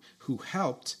someone who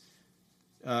helped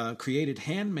created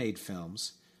Handmade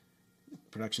Films,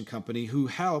 production company, who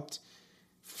helped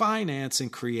finance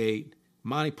and create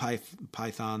Monty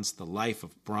Python's The Life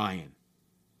of Brian,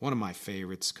 one of my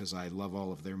favorites because I love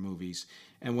all of their movies,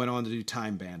 and went on to do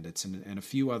Time Bandits and a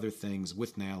few other things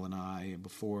with Nail and I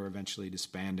before eventually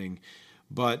disbanding.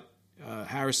 But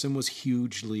Harrison was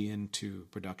hugely into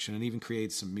production and even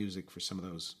created some music for some of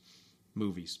those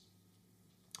movies.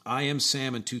 I Am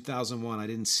Sam in 2001, I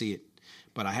didn't see it,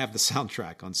 but I have the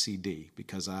soundtrack on CD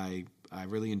because I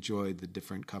really enjoyed the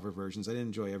different cover versions. I didn't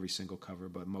enjoy every single cover,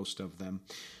 but most of them.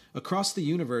 Across the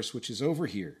Universe, which is over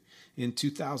here, in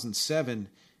 2007,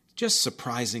 just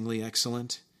surprisingly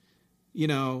excellent.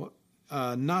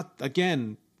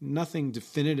 Nothing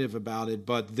definitive about it,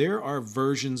 but there are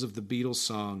versions of the Beatles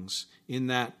songs in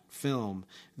that film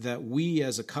that we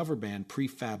as a cover band,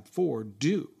 Prefab 4,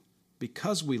 do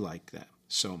because we like them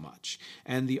so much.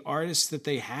 And the artists that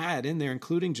they had in there,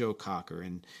 including Joe Cocker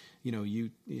and,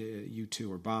 U2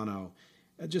 or Bono,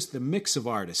 just the mix of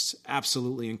artists,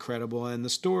 absolutely incredible. And the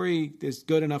story is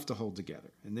good enough to hold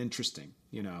together and interesting,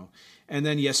 And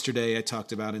then Yesterday, I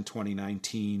talked about in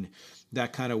 2019,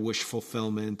 that kind of wish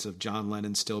fulfillment of John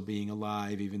Lennon still being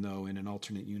alive, even though in an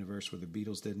alternate universe where the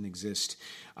Beatles didn't exist.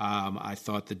 I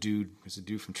thought the dude was a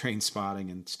dude from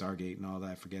Trainspotting and Stargate and all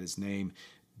that, I forget his name,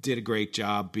 did a great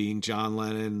job being John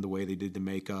Lennon. The way they did the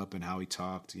makeup and how he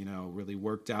talked, really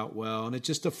worked out well. And it's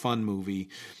just a fun movie.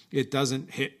 It doesn't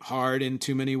hit hard in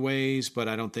too many ways, but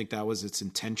I don't think that was its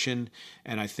intention.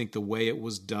 And I think the way it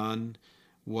was done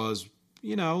was,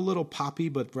 a little poppy,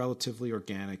 but relatively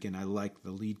organic. And I like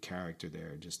the lead character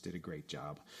there. Just did a great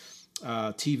job.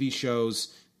 TV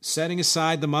shows, setting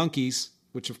aside the Monkees,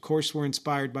 which of course were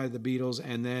inspired by the Beatles,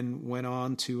 and then went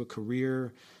on to a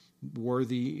career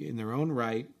worthy in their own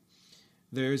right.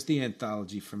 There's the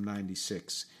Anthology from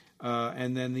 96.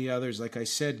 And then the others, like I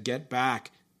said, Get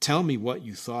Back. Tell me what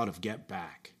you thought of Get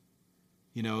Back.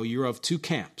 You're of two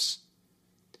camps.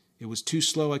 It was too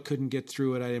slow, I couldn't get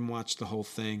through it, I didn't watch the whole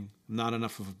thing, I'm not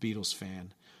enough of a Beatles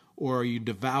fan. Or you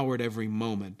devoured every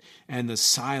moment, and the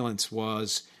silence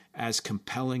was as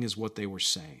compelling as what they were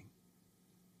saying.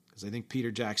 Because I think Peter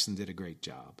Jackson did a great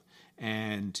job.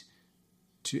 And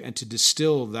to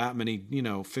distill that many,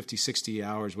 50, 60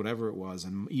 hours, whatever it was,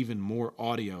 and even more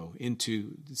audio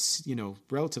into,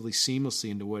 relatively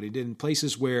seamlessly into what he did in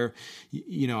places where,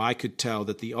 I could tell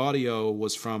that the audio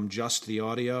was from just the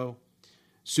audio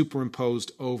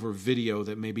superimposed over video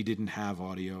that maybe didn't have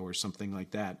audio or something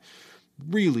like that.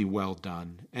 Really well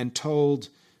done and told,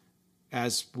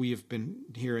 as we have been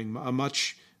hearing, a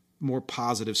much more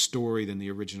positive story than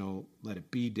the original Let It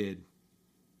Be did.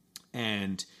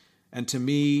 And to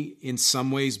me, in some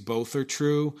ways, both are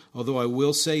true. Although I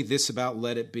will say this about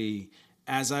Let It Be,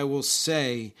 as I will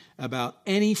say about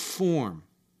any form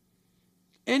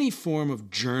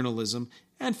of journalism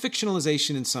and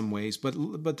fictionalization in some ways,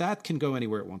 but that can go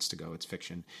anywhere it wants to go. It's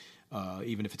fiction,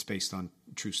 even if it's based on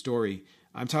true story.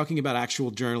 I'm talking about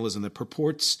actual journalism that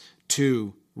purports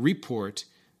to report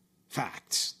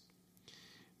facts.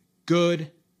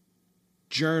 Good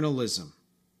journalism.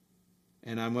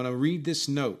 And I'm going to read this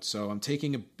note, so I'm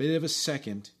taking a bit of a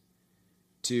second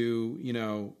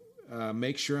to,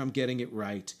 make sure I'm getting it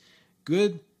right.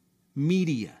 Good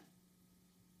media,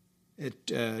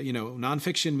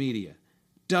 nonfiction media,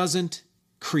 doesn't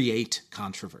create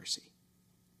controversy.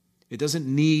 It doesn't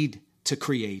need to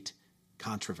create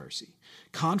controversy.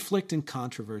 Conflict and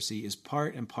controversy is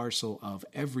part and parcel of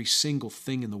every single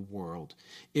thing in the world.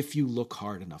 If you look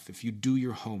hard enough, if you do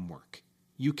your homework,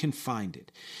 you can find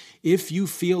it. If you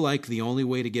feel like the only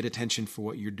way to get attention for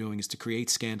what you're doing is to create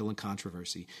scandal and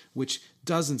controversy, which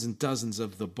dozens and dozens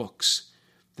of the books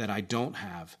that I don't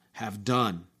have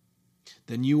done,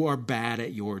 then you are bad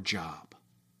at your job.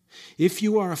 If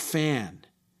you are a fan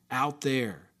out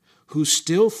there who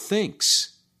still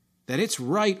thinks that it's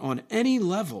right on any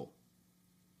level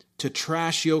to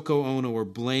trash Yoko Ono or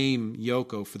blame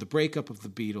Yoko for the breakup of the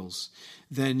Beatles,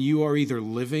 then you are either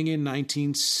living in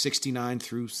 1969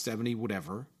 through 70,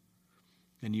 whatever,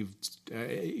 and you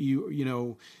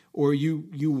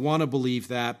want to believe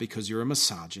that because you're a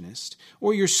misogynist,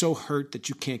 or you're so hurt that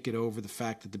you can't get over the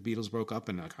fact that the Beatles broke up,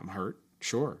 and like, I'm hurt,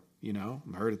 sure,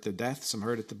 I'm hurt at the deaths, I'm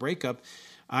hurt at the breakup.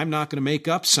 I'm not going to make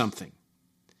up something.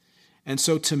 And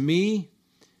so to me,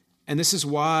 and this is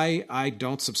why I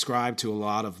don't subscribe to a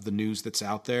lot of the news that's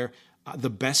out there, the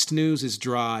best news is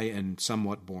dry and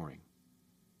somewhat boring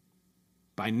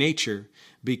by nature,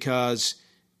 because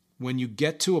when you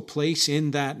get to a place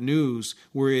in that news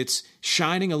where it's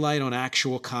shining a light on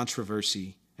actual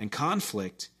controversy and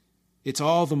conflict, it's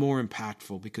all the more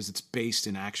impactful because it's based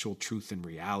in actual truth and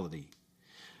reality.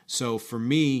 So for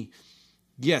me,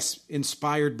 yes,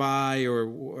 inspired by or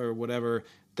whatever,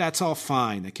 that's all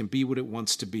fine. It can be what it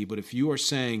wants to be. But if you are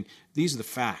saying these are the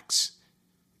facts,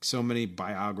 so many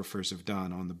biographers have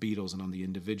done on the Beatles and on the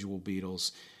individual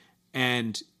Beatles,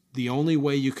 and the only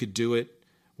way you could do it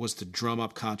was to drum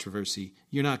up controversy,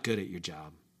 you're not good at your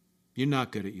job. You're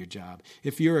not good at your job.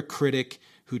 If you're a critic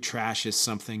who trashes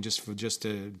something just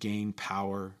to gain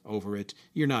power over it,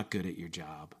 you're not good at your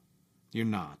job. You're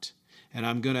not. And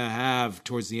I'm going to have,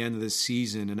 towards the end of this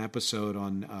season, an episode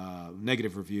on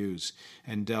negative reviews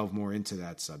and delve more into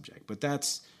that subject. But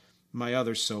that's my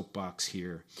other soapbox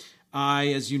here. I,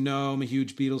 as you know, am a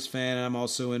huge Beatles fan. I'm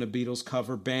also in a Beatles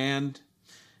cover band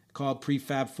called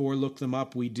Prefab 4. Look them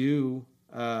up. We do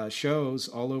shows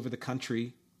all over the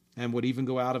country and would even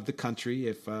go out of the country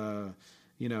if, the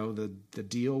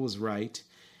deal was right.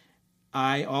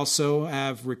 I also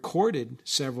have recorded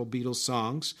several Beatles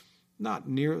songs. Not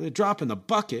nearly a drop in the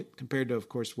bucket compared to, of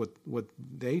course, what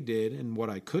they did and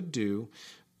what I could do.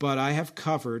 But I have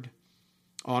covered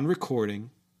on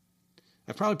recording.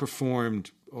 I've probably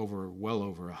performed well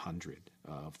over 100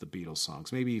 of the Beatles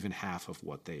songs, maybe even half of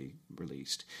what they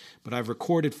released. But I've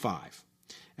recorded 5.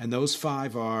 And those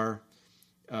 5 are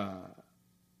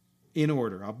in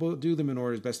order. I'll do them in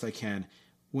order as best I can.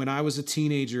 When I was a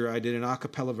teenager, I did an a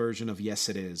cappella version of Yes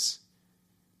It Is.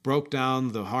 Broke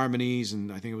down the harmonies,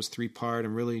 and I think it was 3-part,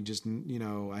 and really just,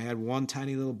 I had one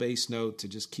tiny little bass note to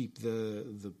just keep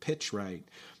the pitch right.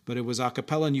 But it was a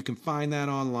cappella, and you can find that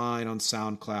online on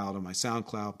SoundCloud, on my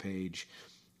SoundCloud page.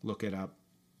 Look it up.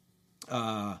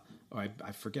 I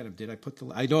forget, did I put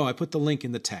I put the link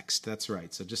in the text. That's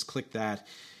right. So just click that.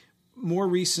 More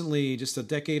recently, just a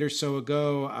decade or so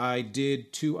ago, I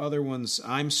did 2 other ones,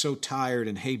 I'm So Tired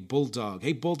and Hey Bulldog.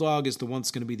 Hey Bulldog is the one that's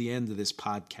going to be the end of this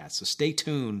podcast, so stay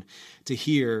tuned to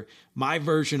hear my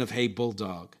version of Hey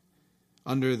Bulldog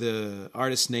under the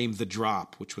artist name The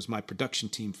Drop, which was my production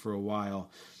team for a while.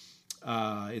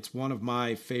 It's one of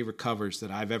my favorite covers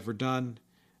that I've ever done.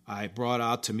 I brought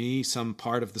out to me some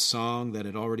part of the song that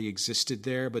had already existed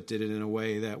there, but did it in a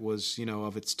way that was,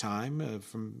 of its time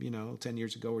from, 10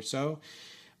 years ago or so.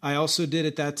 I also did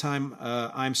at that time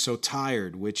I'm So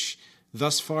Tired, which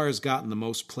thus far has gotten the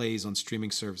most plays on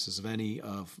streaming services of any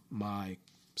of my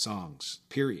songs,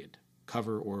 period,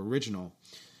 cover or original,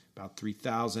 about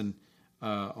 3,000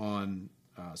 on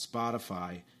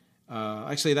Spotify.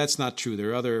 Actually, that's not true.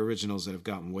 There are other originals that have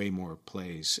gotten way more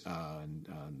plays and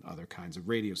other kinds of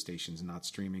radio stations, not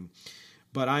streaming.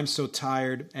 But I'm So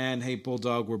Tired and Hey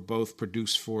Bulldog were both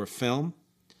produced for a film,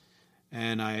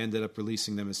 and I ended up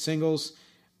releasing them as singles.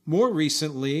 More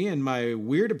recently, in my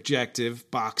Weird Objective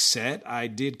box set, I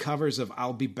did covers of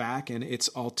I'll Be Back and It's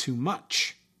All Too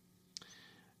Much.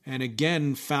 And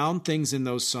again, found things in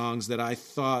those songs that I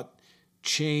thought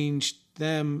changed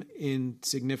them in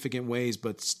significant ways,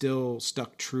 but still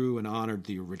stuck true and honored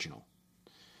the original.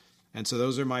 And so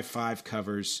those are my 5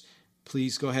 covers.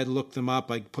 Please go ahead and look them up.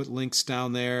 I put links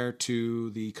down there to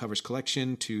the covers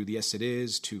collection, to the Yes It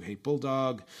Is, to Hey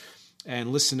Bulldog,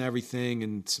 and listen to everything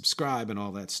and subscribe and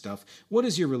all that stuff. What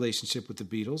is your relationship with the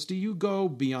Beatles? Do you go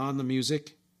beyond the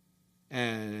music?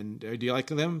 And do you like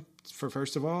them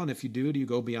first of all? And if you do you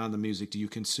go beyond the music? Do you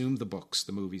consume the books,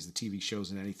 the movies, the TV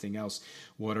shows, and anything else?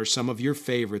 What are some of your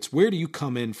favorites? Where do you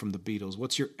come in from the Beatles?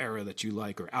 What's your era that you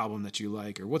like, or album that you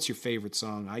like, or what's your favorite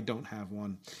song? I don't have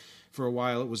one. For a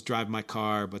while, it was Drive My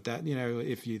Car, but that,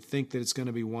 if you think that it's going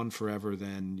to be one forever,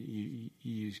 then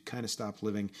you kind of stop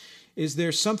living. Is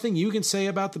there something you can say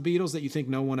about the Beatles that you think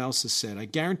no one else has said? I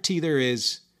guarantee there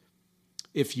is,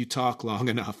 if you talk long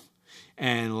enough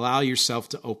and allow yourself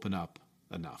to open up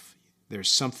enough. There's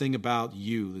something about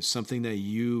you. There's something that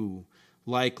you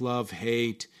like, love,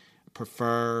 hate,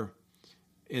 prefer,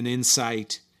 an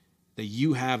insight that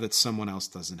you have that someone else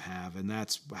doesn't have. And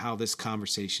that's how this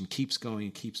conversation keeps going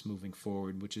and keeps moving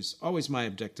forward, which is always my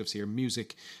objectives here: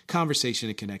 music, conversation,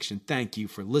 and connection. Thank you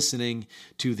for listening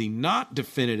to the not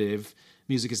definitive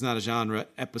Music is Not a Genre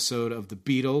episode of the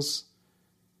Beatles.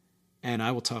 And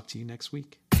I will talk to you next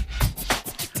week.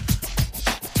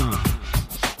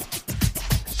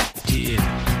 Yeah.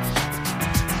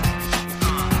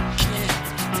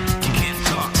 You can't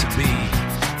talk to me.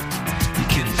 You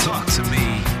can talk to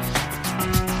me.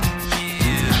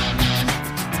 Yeah.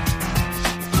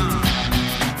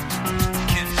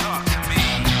 Can talk to me.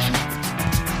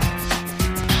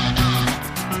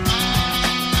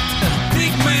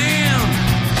 Big man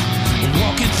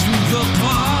walking through the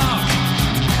park.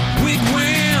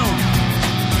 Wigwam,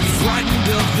 frightened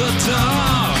of the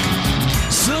dark.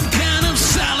 Some kind of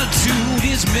solitude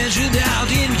is measured out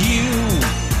in you.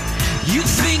 You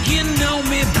think you know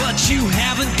me, but you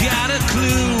haven't got a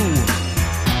clue.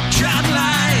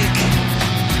 Childlike,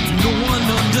 no one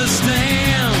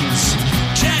understands.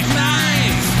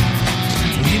 Jackknife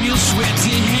in your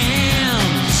sweaty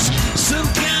hands. Some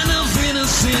kind of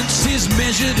innocence is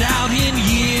measured out in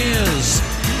years.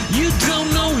 You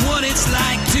don't know what it's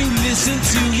like to listen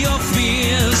to your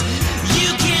fears.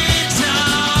 You can't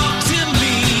talk to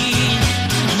me.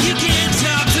 You can't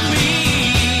talk to me.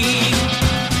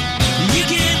 You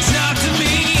can't talk to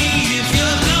me. If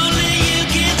you're lonely, you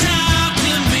can talk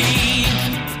to me.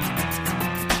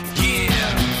 Yeah,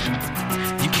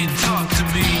 you can talk to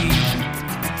me.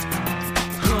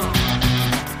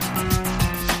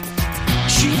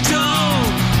 Sheepdog,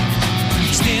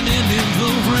 standing in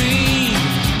the rain.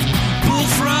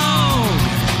 Bullfrog,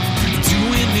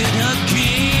 doing it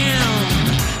again.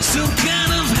 Some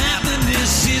kind of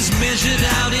happiness is measured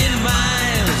out in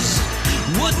miles.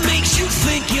 What makes you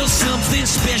think you're something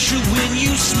special when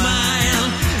you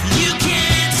smile? You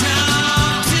can't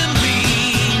talk to me.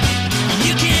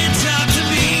 You can't talk to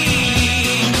me.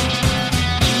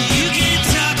 You can't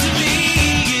talk to me.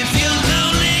 If you're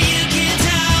lonely, you can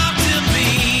talk to me.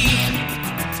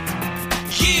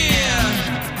 Yeah,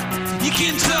 you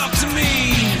can talk to me.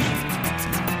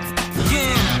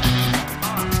 Yeah.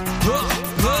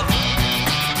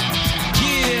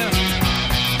 Yeah.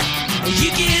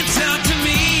 You can't talk to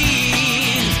me.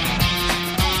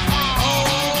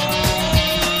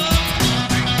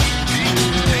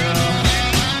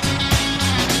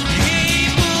 Hey,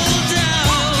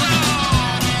 bulldog.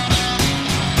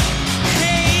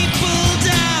 Hey,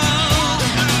 bulldog.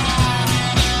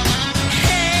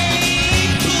 Hey,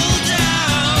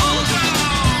 bulldog.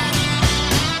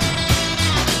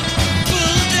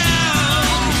 Bulldog.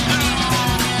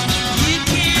 You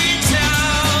can't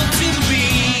talk to me.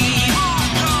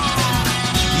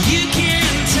 You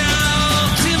can't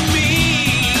talk to me.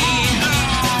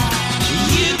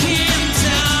 You can't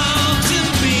talk to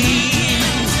me.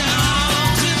 You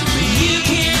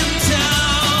can't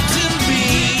talk to me.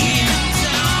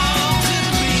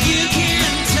 You can't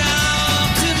talk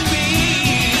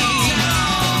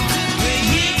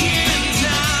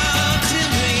to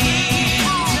me. You can't talk to me.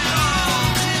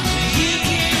 You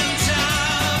can't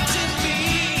talk to me.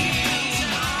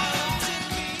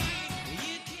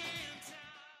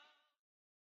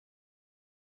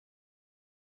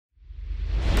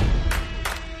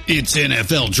 It's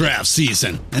NFL draft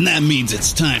season, and that means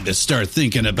it's time to start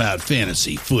thinking about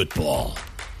fantasy football.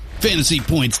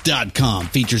 FantasyPoints.com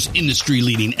features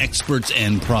industry-leading experts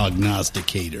and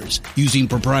prognosticators using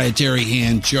proprietary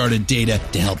hand-charted data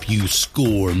to help you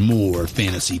score more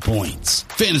fantasy points.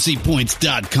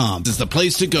 FantasyPoints.com is the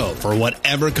place to go for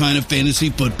whatever kind of fantasy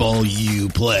football you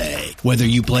play. Whether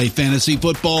you play fantasy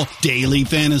football, daily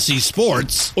fantasy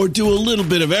sports, or do a little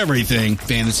bit of everything,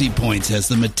 Fantasy Points has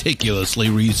the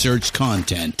meticulously researched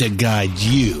content to guide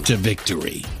you to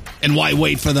victory. And why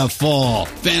wait for the fall?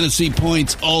 Fantasy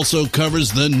Points also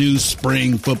covers the new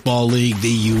spring football league,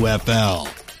 the UFL.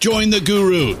 Join the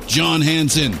guru, John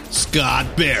Hansen,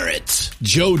 Scott Barrett,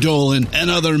 Joe Dolan,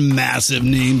 and other massive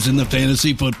names in the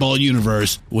fantasy football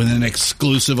universe with an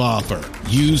exclusive offer.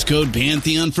 Use code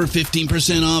Pantheon for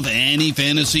 15% off any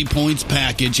Fantasy Points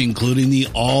package, including the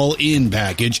all-in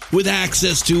package with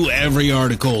access to every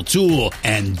article, tool,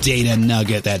 and data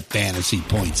nugget that Fantasy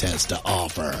Points has to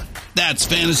offer. That's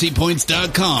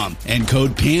fantasypoints.com and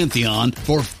code Pantheon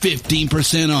for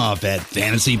 15% off at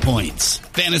Fantasy Points.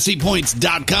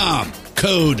 Fantasypoints.com.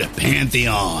 Code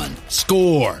Pantheon.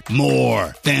 Score more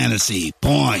fantasy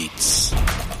points.